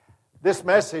This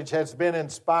message has been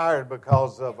inspired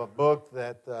because of a book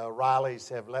that Riley's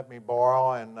have let me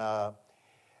borrow and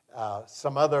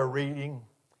some other reading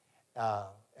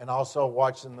and also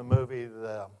watching the movie,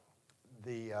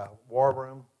 the War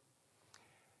Room.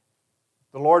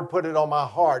 The Lord put it on my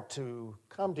heart to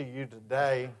come to you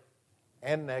today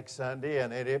and next Sunday,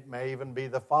 and it may even be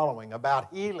the following,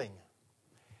 about healing.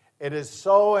 It is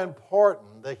so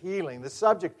important, the healing. The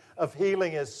subject of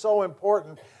healing is so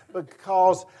important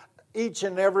because each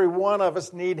and every one of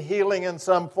us need healing in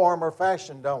some form or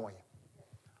fashion, don't we?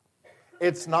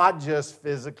 It's not just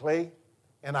physically,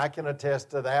 and I can attest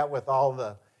to that with all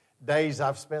the days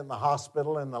I've spent in the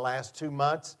hospital in the last 2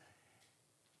 months.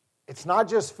 It's not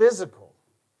just physical.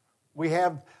 We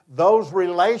have those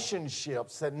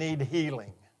relationships that need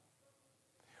healing.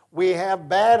 We have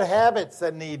bad habits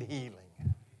that need healing.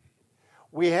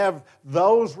 We have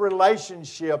those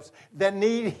relationships that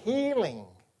need healing.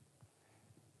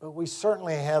 But we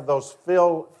certainly have those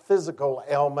physical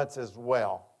ailments as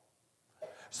well.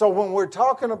 So when we're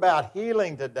talking about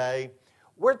healing today,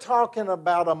 we're talking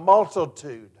about a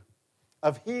multitude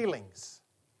of healings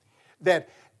that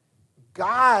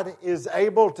God is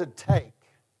able to take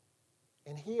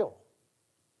and heal.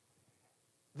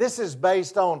 This is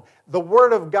based on the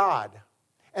Word of God.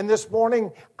 And this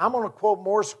morning, I'm going to quote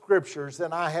more scriptures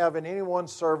than I have in any one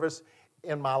service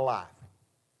in my life.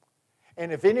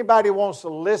 And if anybody wants a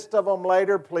list of them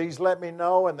later, please let me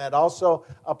know. And that also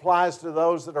applies to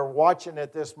those that are watching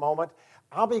at this moment.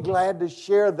 I'll be glad to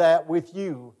share that with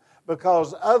you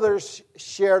because others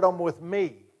shared them with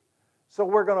me. So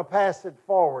we're going to pass it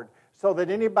forward so that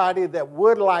anybody that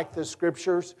would like the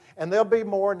scriptures, and there'll be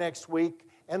more next week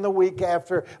and the week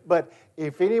after, but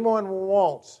if anyone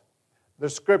wants the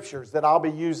scriptures that I'll be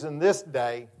using this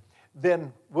day,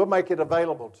 then we'll make it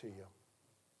available to you.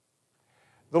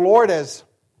 The Lord has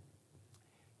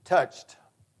touched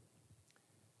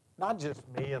not just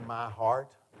me and my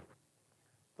heart.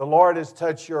 The Lord has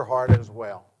touched your heart as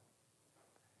well.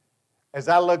 As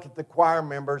I look at the choir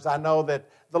members, I know that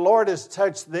the Lord has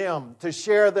touched them to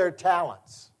share their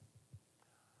talents.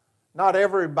 Not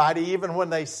everybody, even when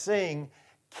they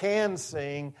can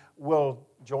sing, will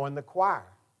join the choir.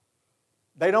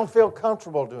 They don't feel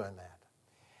comfortable doing that.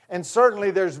 And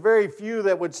certainly there's very few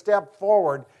that would step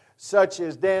forward, such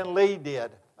as Dan Lee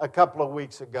did a couple of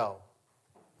weeks ago.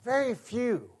 Very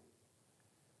few.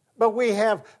 But we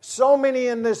have so many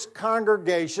in this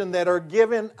congregation that are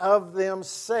given of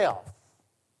themselves.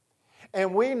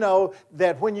 And we know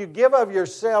that when you give of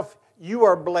yourself, you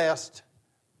are blessed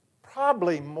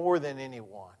probably more than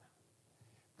anyone.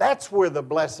 That's where the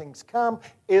blessings come,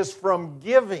 is from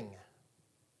giving.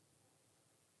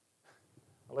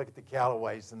 I look at the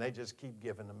Callaways, and they just keep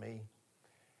giving to me.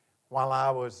 While I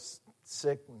was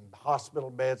sick in hospital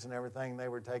beds and everything, they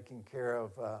were taking care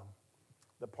of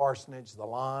the parsonage, the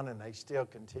lawn, and they still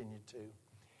continue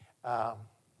to.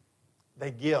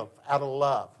 They give out of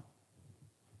love.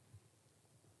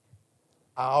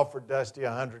 I offered Dusty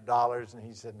 $100, and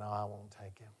he said, "No, I won't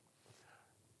take him."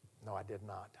 No, I did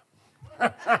not.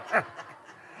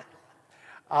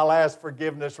 I'll ask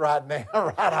forgiveness right now,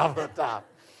 right off the top.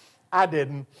 I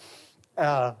didn't.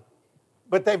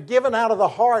 But they've given out of the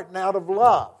heart and out of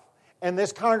love. And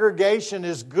this congregation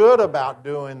is good about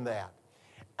doing that.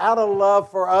 Out of love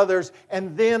for others.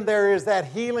 And then there is that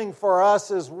healing for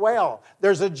us as well.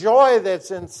 There's a joy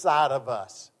that's inside of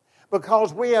us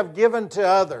because we have given to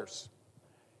others.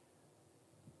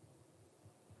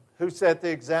 Who set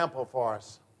the example for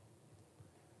us?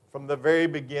 From the very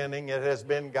beginning, it has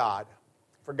been God.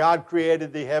 For God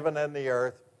created the heaven and the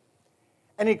earth.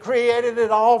 And He created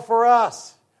it all for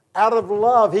us. Out of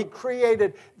love, He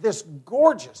created this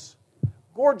gorgeous,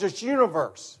 gorgeous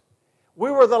universe.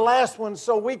 We were the last ones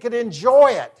so we could enjoy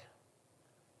it.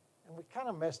 And we kind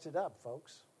of messed it up,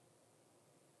 folks.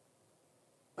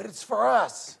 But it's for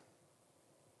us.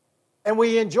 And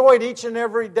we enjoyed each and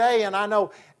every day. And I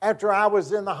know after I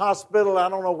was in the hospital, I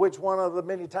don't know which one of the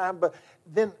many times, but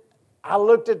then I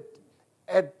looked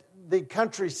at the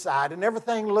countryside and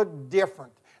everything looked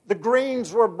different. The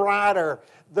greens were brighter.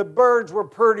 The birds were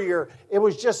prettier. It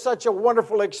was just such a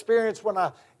wonderful experience when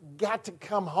I got to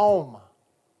come home.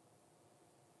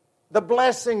 The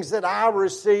blessings that I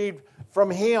received from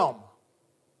Him.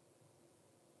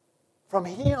 From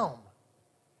Him.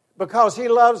 Because He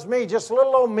loves me, just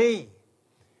little old me.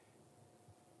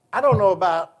 I don't know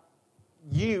about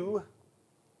you,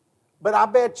 but I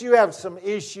bet you have some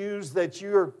issues that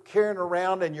you're carrying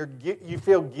around and you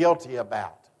feel guilty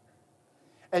about.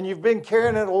 And you've been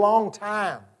carrying it a long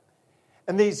time.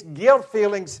 And these guilt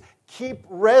feelings keep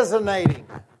resonating.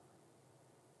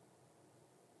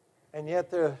 And yet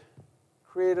they're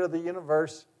Creator of the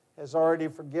universe has already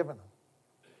forgiven them.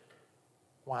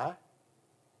 Why?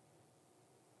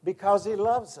 Because He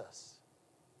loves us.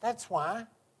 That's why.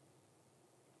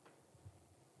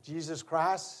 Jesus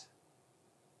Christ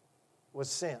was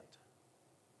sent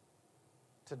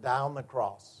to die on the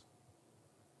cross.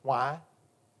 Why?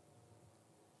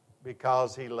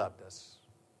 Because He loved us.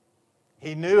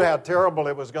 He knew how terrible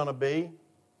it was going to be.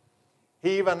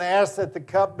 He even asked that the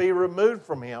cup be removed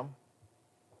from Him,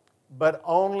 but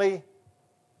only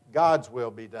God's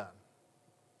will be done.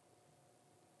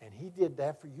 And He did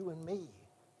that for you and me.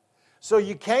 So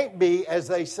you can't be, as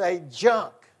they say,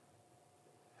 junk.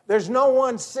 There's no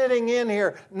one sitting in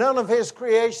here, none of His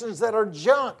creations that are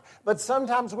junk. But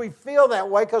sometimes we feel that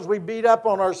way because we beat up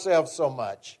on ourselves so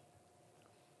much.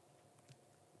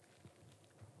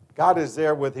 God is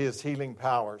there with His healing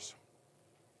powers.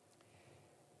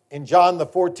 In John the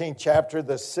 14th chapter,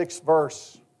 the 6th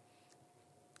verse,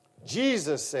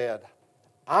 Jesus said,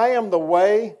 I am the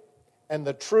way and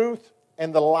the truth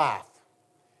and the life.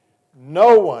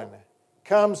 No one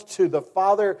comes to the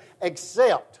Father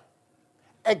except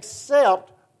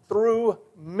through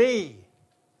me.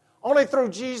 Only through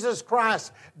Jesus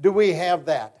Christ do we have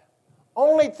that.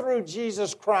 Only through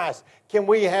Jesus Christ can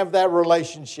we have that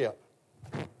relationship.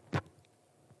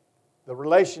 The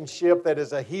relationship that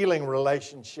is a healing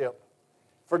relationship,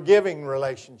 forgiving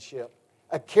relationship,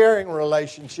 a caring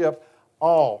relationship,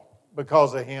 all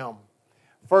because of Him.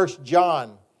 1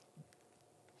 John,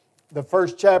 the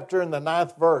 1st chapter and the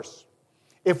 9th verse.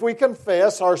 If we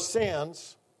confess our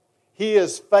sins, He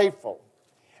is faithful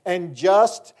and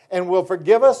just and will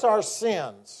forgive us our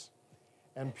sins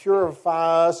and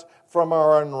purify us from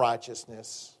our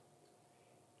unrighteousness.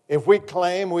 If we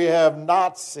claim we have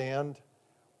not sinned,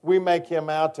 we make Him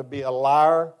out to be a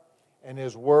liar, and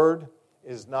His word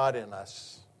is not in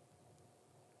us.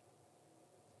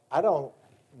 I don't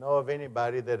know of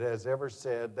anybody that has ever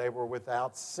said they were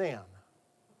without sin.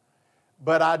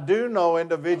 But I do know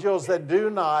individuals that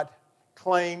do not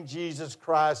claim Jesus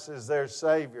Christ as their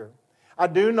Savior. I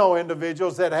do know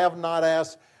individuals that have not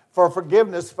asked for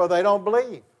forgiveness, for they don't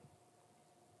believe.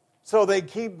 So they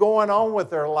keep going on with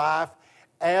their life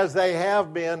as they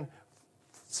have been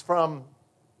from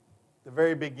the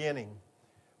very beginning.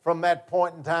 From that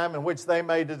point in time in which they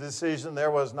made the decision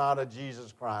there was not a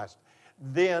Jesus Christ.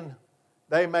 Then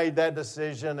they made that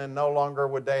decision and no longer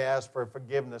would they ask for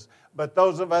forgiveness. But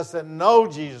those of us that know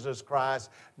Jesus Christ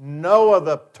know of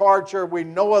the torture, we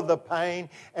know of the pain,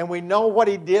 and we know what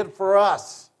He did for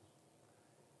us.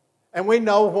 And we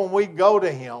know when we go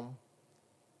to Him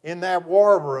in that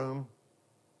war room,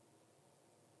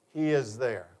 He is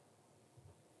there.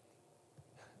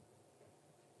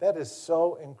 That is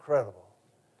so incredible.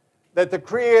 That the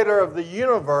Creator of the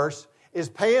universe is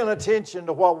paying attention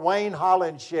to what Wayne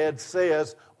Hollinshed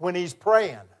says when he's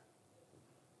praying.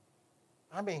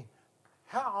 I mean,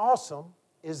 how awesome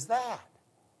is that?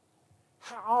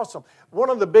 How awesome. One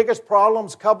of the biggest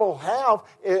problems couples have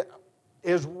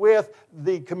is with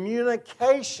the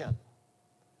communication.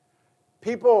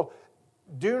 People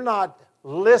do not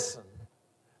listen.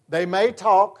 They may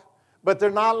talk, but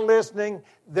they're not listening.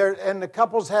 And the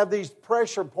couples have these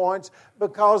pressure points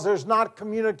because there's not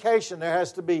communication. There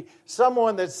has to be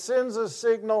someone that sends a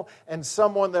signal and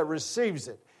someone that receives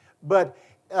it. But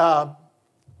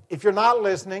if you're not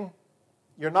listening,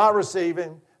 you're not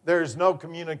receiving, there's no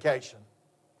communication.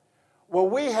 Well,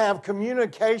 we have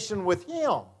communication with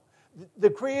Him, the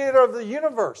Creator of the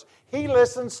universe. He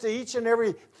listens to each and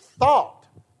every thought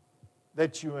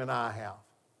that you and I have.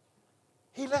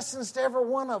 He listens to every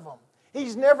one of them.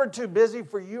 He's never too busy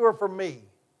for you or for me.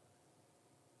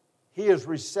 He is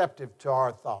receptive to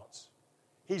our thoughts.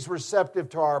 He's receptive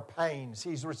to our pains.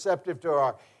 He's receptive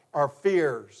to our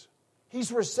fears.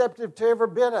 He's receptive to every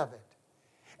bit of it.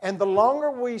 And the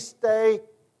longer we stay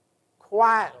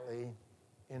quietly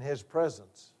in His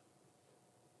presence,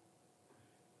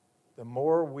 the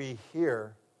more we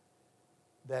hear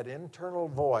that internal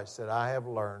voice that I have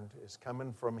learned is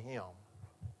coming from Him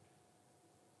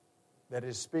that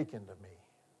is speaking to me,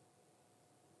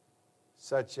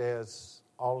 such as,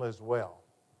 all is well.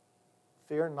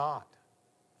 Fear not,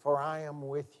 for I am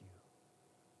with you.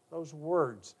 Those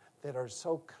words that are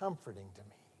so comforting to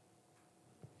me.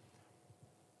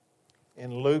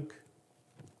 In Luke,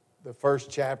 the 1st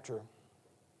chapter,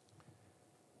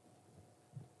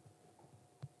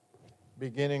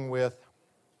 beginning with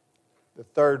the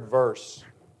 3rd verse,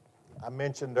 I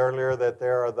mentioned earlier that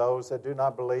there are those that do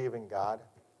not believe in God.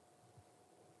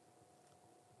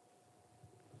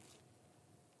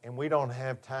 And we don't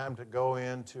have time to go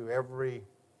into every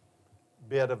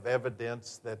bit of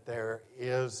evidence that there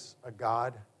is a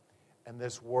God And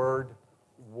this word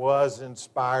was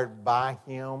inspired by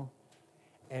him,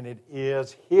 and it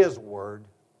is his word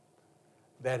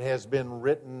that has been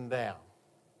written down.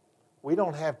 We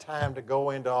don't have time to go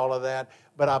into all of that,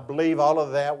 but I believe all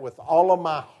of that with all of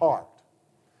my heart,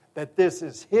 that this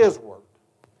is his word.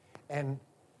 And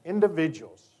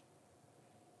individuals,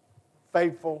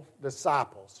 faithful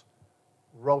disciples,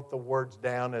 wrote the words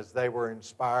down as they were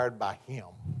inspired by him.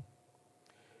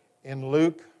 In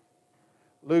Luke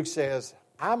says,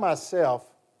 I myself,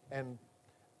 and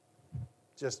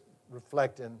just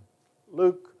reflecting,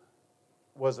 Luke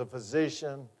was a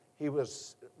physician. He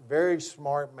was a very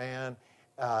smart man.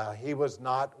 He was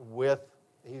not with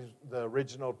the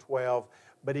original 12,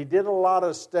 but he did a lot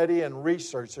of study and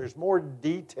research. There's more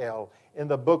detail in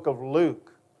the book of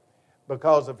Luke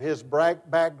because of his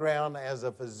background as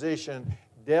a physician,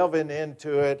 delving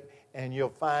into it, and you'll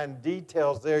find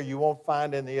details there you won't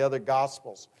find in the other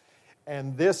Gospels.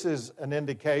 And this is an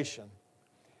indication.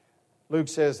 Luke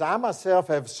says, I myself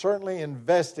have certainly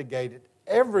investigated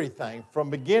everything from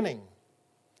beginning.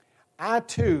 I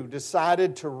too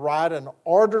decided to write an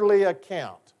orderly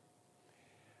account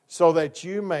so that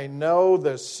you may know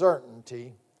the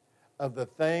certainty of the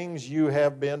things you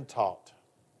have been taught.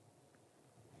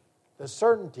 The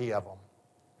certainty of them.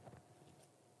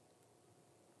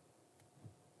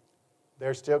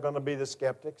 There's still going to be the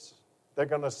skeptics. They're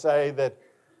going to say that,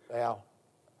 well,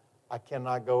 I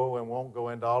cannot go and won't go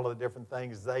into all of the different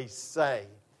things they say.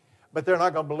 But they're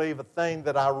not going to believe a thing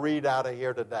that I read out of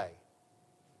here today.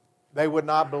 They would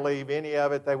not believe any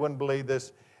of it. They wouldn't believe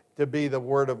this to be the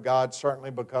Word of God,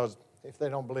 certainly, because if they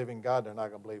don't believe in God, they're not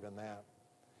going to believe in that.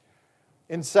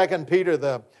 In 2 Peter,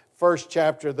 the 1st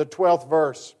chapter, the 12th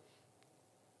verse,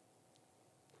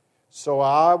 so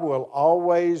I will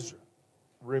always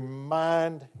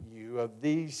remind you of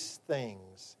these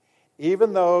things,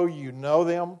 even though you know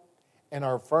them and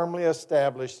are firmly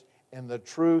established in the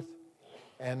truth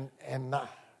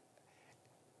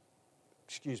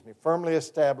firmly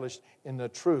established in the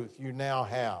truth you now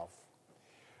have.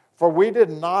 For we did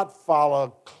not follow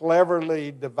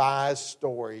cleverly devised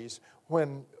stories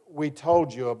when we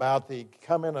told you about the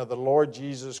coming of the Lord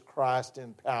Jesus Christ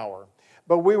in power,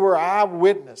 but we were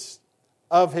eyewitness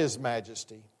of His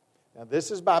majesty. Now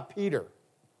this is by Peter.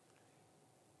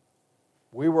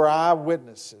 We were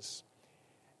eyewitnesses.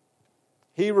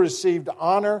 He received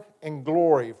honor and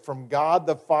glory from God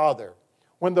the Father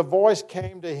when the voice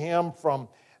came to him from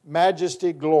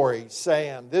majesty glory,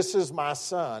 saying, "This is my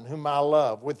Son, whom I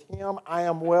love. With him I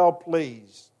am well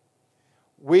pleased."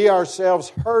 We ourselves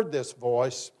heard this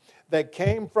voice that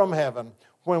came from heaven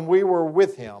when we were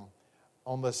with him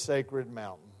on the sacred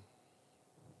mountain.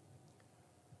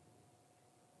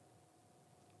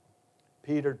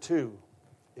 Peter, too,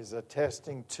 is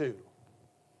attesting to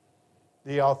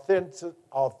the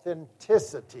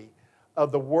authenticity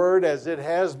of the Word as it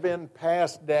has been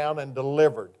passed down and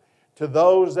delivered to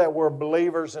those that were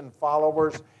believers and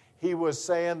followers. He was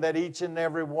saying that each and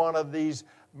every one of these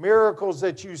miracles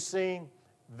that you've seen,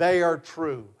 they are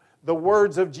true. The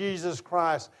words of Jesus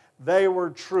Christ, they were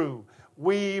true.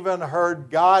 We even heard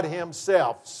God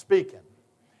Himself speaking.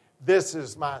 This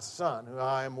is my Son, who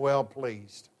I am well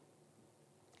pleased.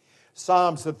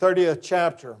 Psalms, the 30th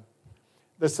chapter,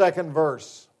 the 2nd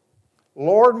verse.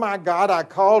 Lord my God, I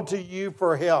called to you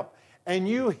for help, and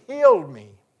you healed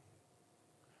me.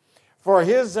 For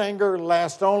His anger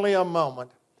lasts only a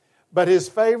moment, but His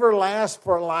favor lasts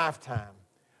for a lifetime.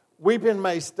 Weeping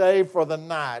may stay for the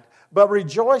night, but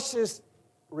rejoicing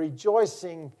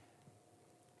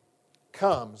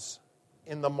comes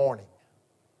in the morning.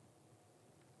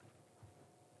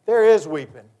 There is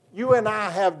weeping. You and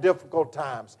I have difficult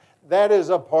times. That is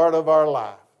a part of our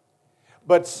life.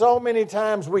 But so many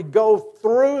times we go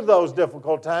through those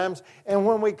difficult times, and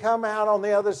when we come out on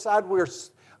the other side,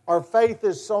 our faith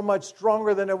is so much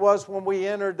stronger than it was when we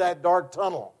entered that dark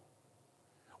tunnel.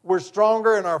 We're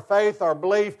stronger in our faith, our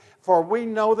belief, for we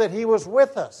know that He was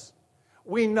with us.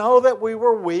 We know that we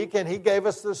were weak, and He gave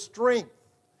us the strength.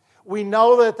 We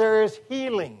know that there is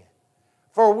healing,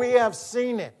 for we have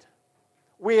seen it.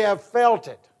 We have felt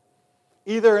it.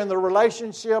 Either in the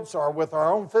relationships or with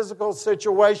our own physical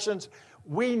situations,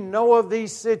 we know of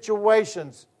these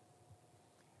situations.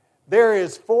 There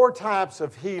is 4 types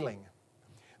of healing.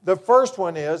 The first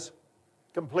one is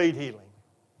complete healing.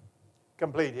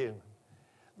 Complete healing.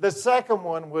 The second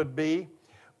one would be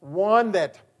one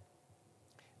that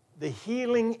the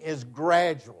healing is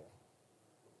gradual,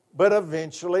 but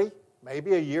eventually,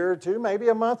 maybe a year or two, maybe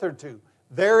a month or two,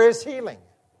 there is healing.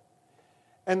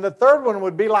 And the third one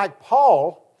would be like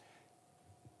Paul.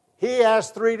 He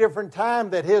asked 3 different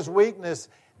times that his weakness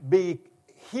be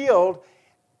healed,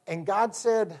 and God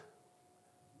said,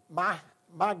 my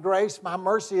grace, my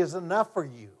mercy is enough for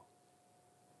you.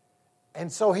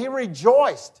 And so he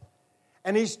rejoiced,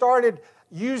 and he started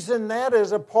using that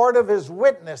as a part of his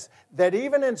witness, that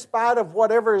even in spite of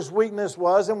whatever his weakness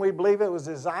was, and we believe it was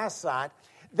his eyesight,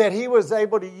 that he was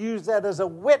able to use that as a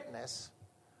witness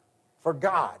for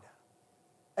God.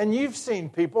 And you've seen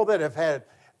people that have had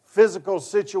physical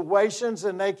situations,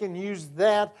 and they can use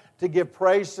that to give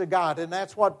praise to God. And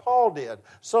that's what Paul did.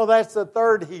 So that's the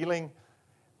third healing,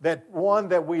 that one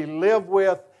that we live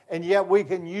with, and yet we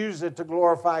can use it to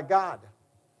glorify God.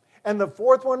 And the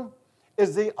fourth one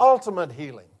is the ultimate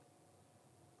healing.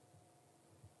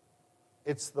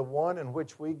 It's the one in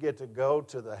which we get to go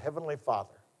to the Heavenly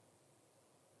Father.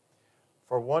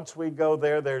 For once we go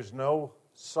there, there's no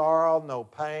sorrow, no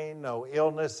pain, no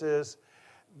illnesses.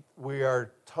 We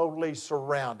are totally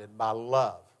surrounded by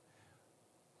love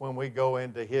when we go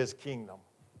into His kingdom.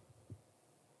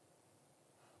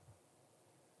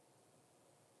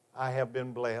 I have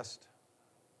been blessed,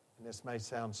 and this may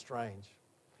sound strange.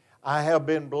 I have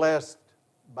been blessed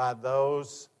by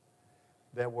those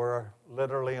that were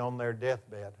literally on their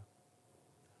deathbed,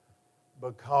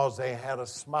 because they had a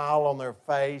smile on their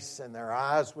face and their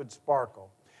eyes would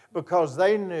sparkle, because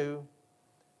they knew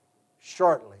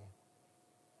shortly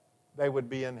they would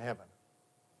be in heaven.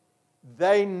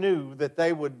 They knew that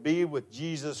they would be with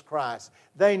Jesus Christ.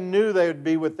 They knew they would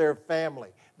be with their family.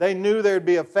 They knew there would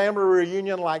be a family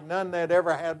reunion like none they'd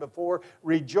ever had before,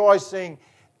 rejoicing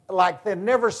like they'd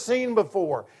never seen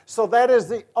before. So that is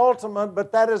the ultimate,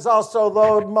 but that is also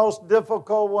the most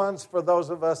difficult ones for those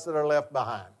of us that are left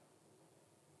behind.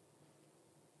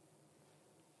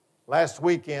 Last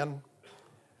weekend,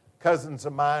 cousins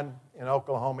of mine in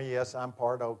Oklahoma, yes, I'm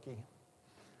part Okie.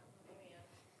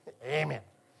 Amen.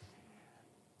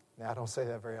 Now, I don't say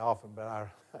that very often, but I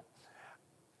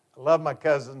love my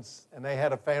cousins, and they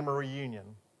had a family reunion.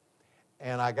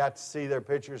 And I got to see their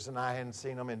pictures, and I hadn't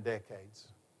seen them in decades.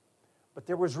 But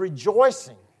there was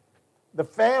rejoicing. The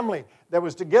family that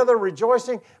was together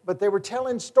rejoicing, but they were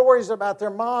telling stories about their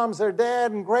moms, their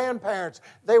dad, and grandparents.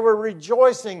 They were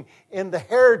rejoicing in the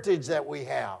heritage that we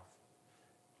have.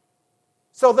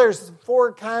 So there's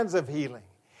 4 kinds of healing.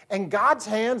 And God's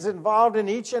hand's involved in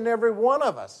each and every one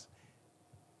of us.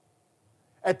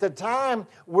 At the time,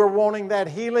 we're wanting that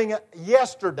healing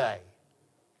yesterday.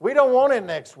 We don't want it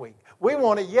next week. We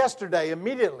want it yesterday,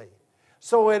 immediately.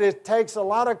 So it takes a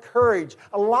lot of courage,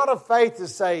 a lot of faith to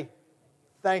say,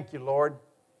 thank you, Lord.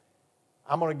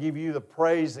 I'm going to give you the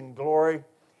praise and glory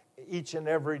each and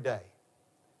every day.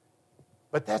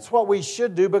 But that's what we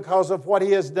should do because of what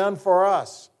He has done for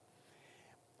us.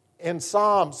 In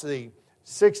Psalms, the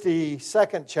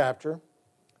 62nd chapter,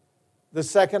 the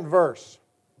 2nd verse.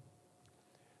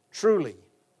 Truly,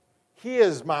 He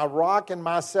is my rock and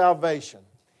my salvation.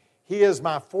 He is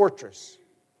my fortress.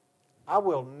 I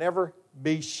will never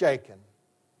be shaken.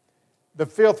 The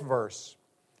 5th verse.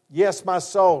 Yes, my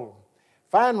soul,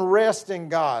 find rest in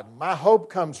God. My hope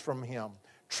comes from Him.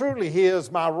 Truly, He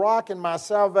is my rock and my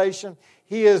salvation.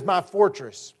 He is my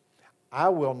fortress. I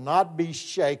will not be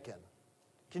shaken.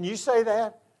 Can you say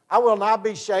that? I will not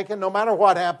be shaken no matter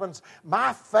what happens.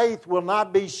 My faith will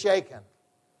not be shaken.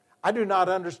 I do not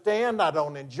understand. I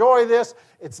don't enjoy this.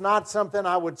 It's not something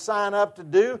I would sign up to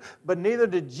do, but neither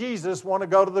did Jesus want to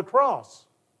go to the cross.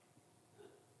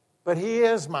 But He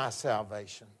is my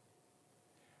salvation.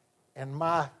 And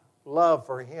my love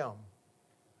for Him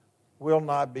will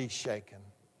not be shaken.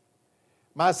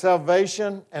 My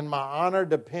salvation and my honor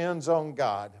depends on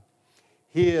God.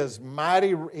 He is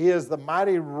mighty. He is the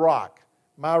mighty rock,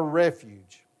 my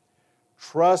refuge.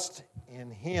 Trust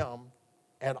in Him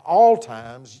at all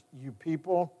times, you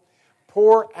people.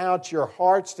 Pour out your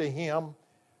hearts to Him,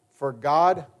 for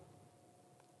God,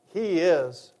 He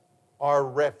is our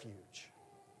refuge.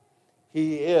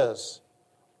 He is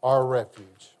our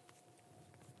refuge.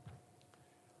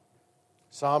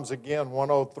 Psalms again,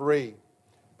 103.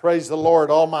 Praise the Lord,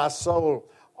 all my soul,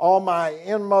 all my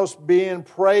inmost being,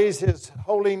 praise His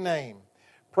holy name.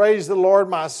 Praise the Lord,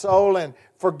 my soul, and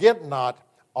forget not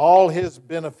all His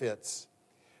benefits,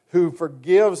 who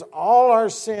forgives all our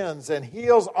sins and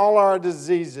heals all our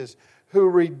diseases, who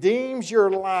redeems your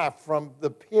life from the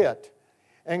pit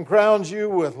and crowns you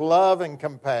with love and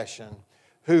compassion,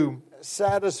 who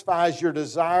satisfies your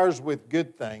desires with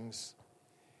good things.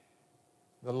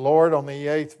 The Lord, on the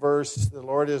 8th verse, the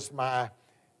Lord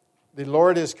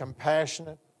is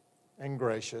compassionate and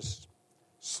gracious,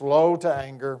 slow to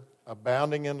anger,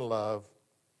 abounding in love.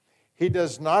 He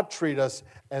does not treat us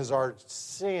as our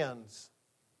sins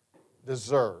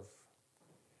deserve,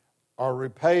 or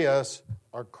repay us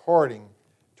according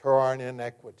to our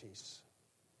inequities.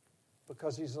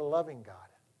 Because He's a loving God.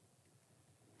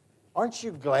 Aren't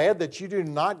you glad that you do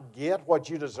not get what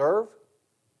you deserve?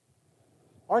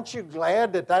 Aren't you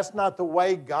glad that that's not the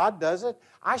way God does it?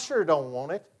 I sure don't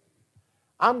want it.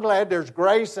 I'm glad there's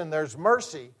grace and there's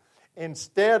mercy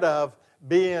instead of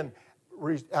being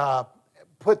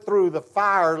put through the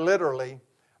fire, literally,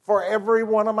 for every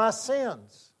one of my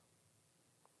sins.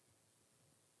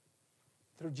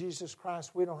 Through Jesus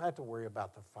Christ, we don't have to worry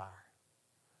about the fire.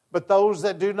 But those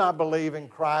that do not believe in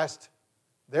Christ,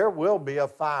 there will be a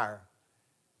fire,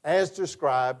 as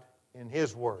described in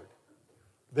His Word.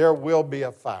 There will be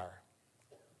a fire.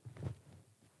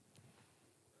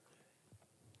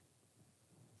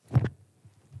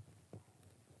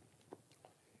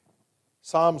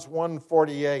 Psalms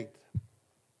 148,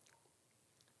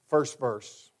 first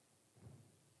verse.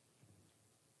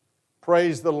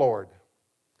 Praise the Lord.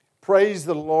 Praise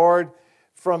the Lord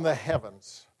from the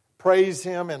heavens. Praise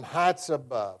Him in heights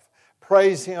above.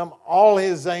 Praise Him, all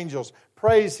His angels.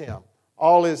 Praise Him,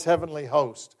 all His heavenly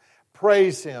host.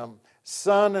 Praise Him,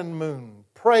 sun and moon.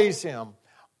 Praise Him,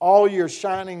 all your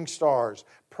shining stars.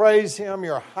 Praise Him,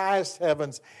 your highest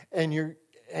heavens and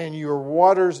your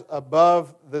waters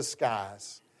above the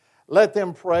skies. Let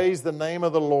them praise the name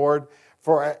of the Lord,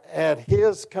 for at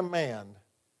His command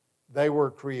they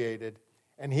were created,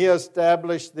 and He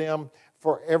established them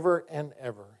forever and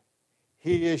ever.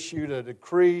 He issued a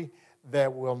decree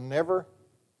that will never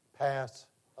pass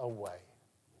away.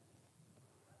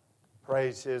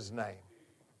 Praise His name.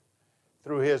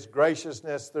 Through His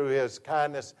graciousness, through His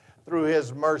kindness, through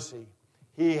His mercy,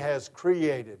 He has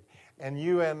created. And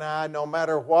you and I, no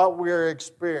matter what we're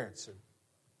experiencing,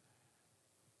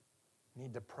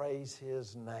 need to praise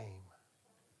His name.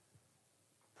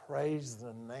 Praise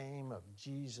the name of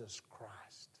Jesus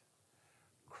Christ.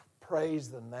 Praise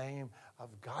the name of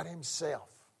God Himself.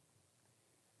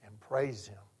 And praise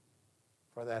Him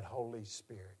for that Holy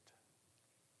Spirit.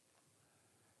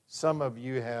 Some of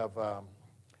you have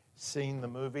seen the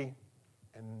movie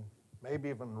and maybe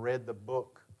even read the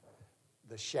book,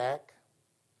 The Shack.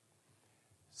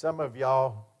 Some of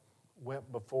y'all went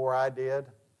before I did,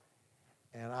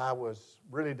 and I was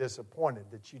really disappointed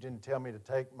that you didn't tell me to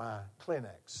take my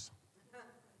Kleenex.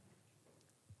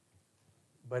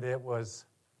 But it was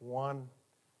one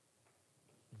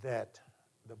that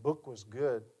the book was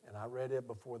good, and I read it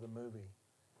before the movie.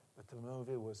 But the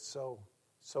movie was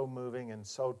so moving and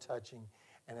so touching,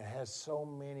 and it has so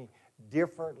many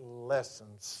different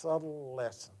lessons, subtle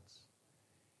lessons.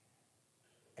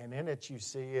 And in it you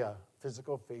see a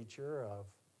physical feature of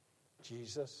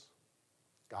Jesus,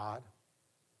 God,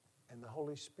 and the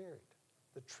Holy Spirit,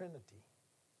 the Trinity.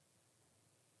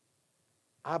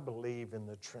 I believe in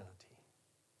the Trinity.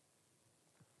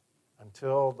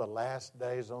 Until the last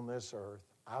days on this earth,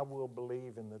 I will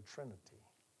believe in the Trinity.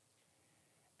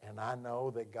 And I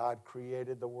know that God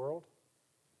created the world.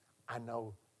 I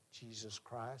know Jesus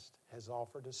Christ has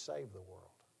offered to save the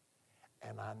world.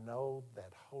 And I know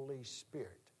that Holy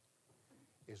Spirit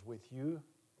is with you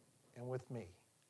and with me.